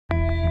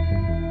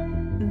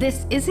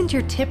This isn't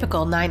your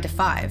typical 9 to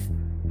 5.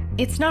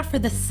 It's not for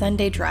the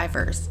Sunday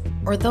drivers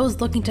or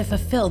those looking to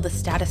fulfill the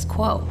status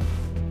quo.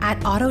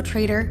 At Auto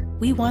Trader,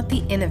 we want the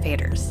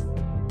innovators,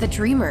 the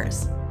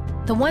dreamers,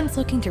 the ones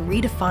looking to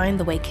redefine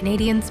the way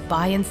Canadians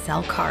buy and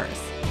sell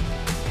cars.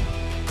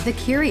 The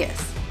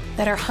curious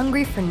that are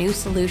hungry for new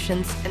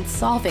solutions and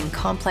solving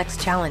complex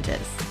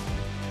challenges.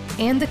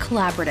 And the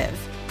collaborative,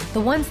 the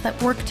ones that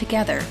work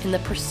together in the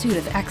pursuit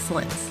of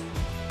excellence.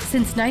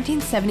 Since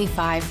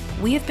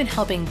 1975, we have been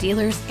helping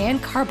dealers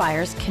and car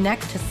buyers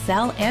connect to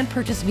sell and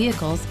purchase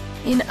vehicles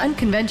in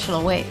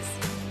unconventional ways.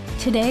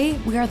 Today,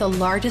 we are the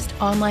largest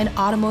online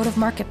automotive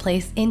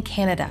marketplace in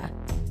Canada.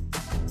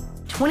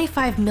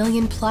 25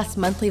 million plus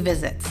monthly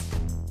visits,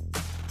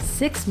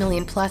 6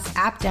 million plus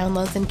app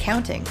downloads and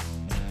counting.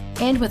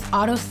 And with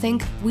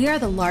AutoSync, we are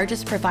the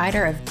largest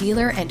provider of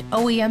dealer and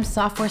OEM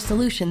software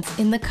solutions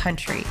in the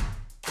country.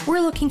 We're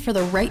looking for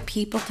the right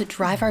people to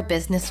drive our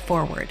business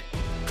forward.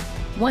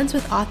 Ones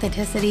with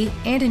authenticity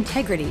and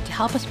integrity to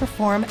help us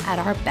perform at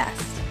our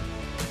best.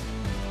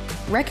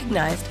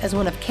 Recognized as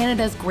one of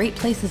Canada's great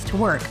places to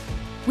work,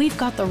 we've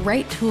got the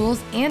right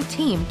tools and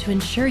team to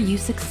ensure you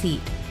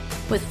succeed.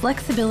 With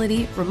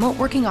flexibility, remote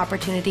working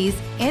opportunities,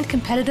 and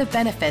competitive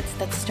benefits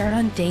that start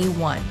on day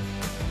one.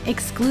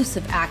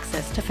 Exclusive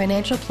access to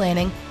financial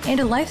planning and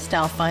a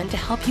lifestyle fund to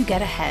help you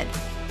get ahead.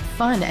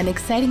 Fun and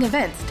exciting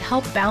events to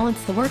help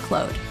balance the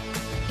workload.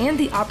 And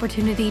the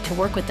opportunity to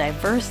work with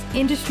diverse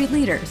industry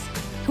leaders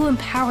who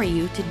empower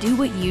you to do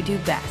what you do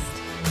best.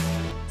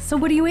 So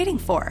what are you waiting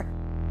for?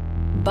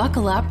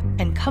 Buckle up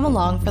and come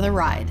along for the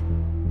ride.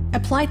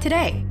 Apply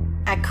today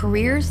at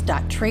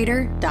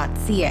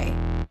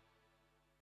careers.trader.ca.